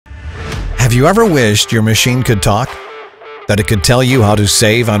Have you ever wished your machine could talk? That it could tell you how to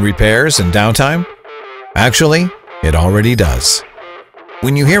save on repairs and downtime? Actually, it already does.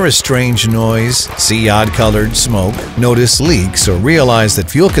 When you hear a strange noise, see odd-colored smoke, notice leaks, or realize that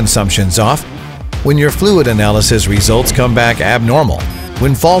fuel consumption's off, when your fluid analysis results come back abnormal,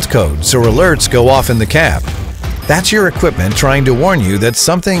 when fault codes or alerts go off in the cab, that's your equipment trying to warn you that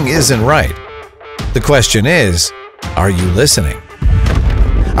something isn't right. The question is, are you listening?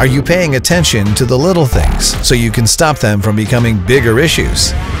 Are you paying attention to the little things so you can stop them from becoming bigger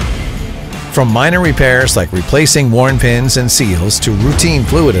issues? From minor repairs like replacing worn pins and seals to routine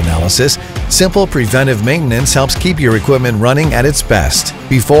fluid analysis, simple preventive maintenance helps keep your equipment running at its best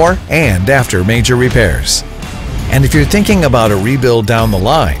before and after major repairs. And if you're thinking about a rebuild down the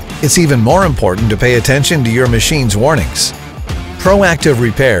line, it's even more important to pay attention to your machine's warnings. Proactive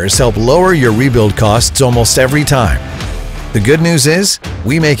repairs help lower your rebuild costs almost every time. The good news is,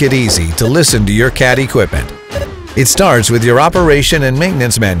 we make it easy to listen to your CAT equipment. It starts with your Operation and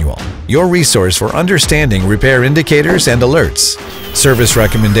Maintenance Manual, your resource for understanding repair indicators and alerts. Service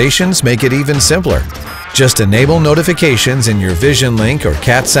recommendations make it even simpler. Just enable notifications in your Vision Link or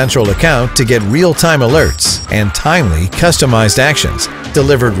CAT Central account to get real-time alerts and timely, customized actions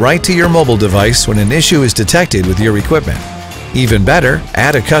delivered right to your mobile device when an issue is detected with your equipment. Even better,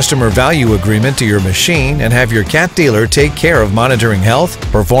 add a customer value agreement to your machine and have your CAT dealer take care of monitoring health,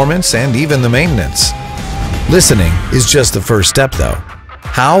 performance, and even the maintenance. Listening is just the first step though.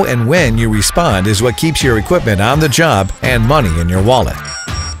 How and when you respond is what keeps your equipment on the job and money in your wallet.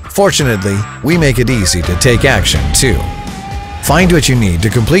 Fortunately, we make it easy to take action too. Find what you need to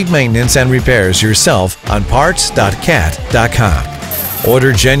complete maintenance and repairs yourself on parts.cat.com.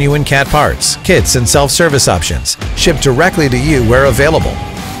 Order genuine CAT parts, kits, and self-service options, shipped directly to you where available.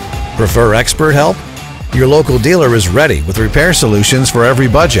 Prefer expert help? Your local dealer is ready with repair solutions for every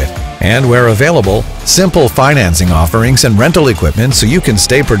budget. And where available, simple financing offerings and rental equipment so you can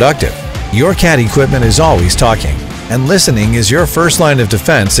stay productive. Your CAT equipment is always talking, and listening is your first line of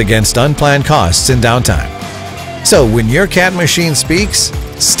defense against unplanned costs and downtime. So when your CAT machine speaks,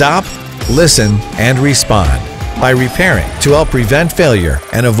 stop, listen, and respond by repairing to help prevent failure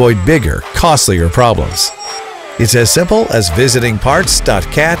and avoid bigger, costlier problems. It's as simple as visiting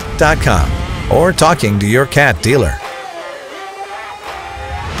parts.cat.com or talking to your CAT dealer.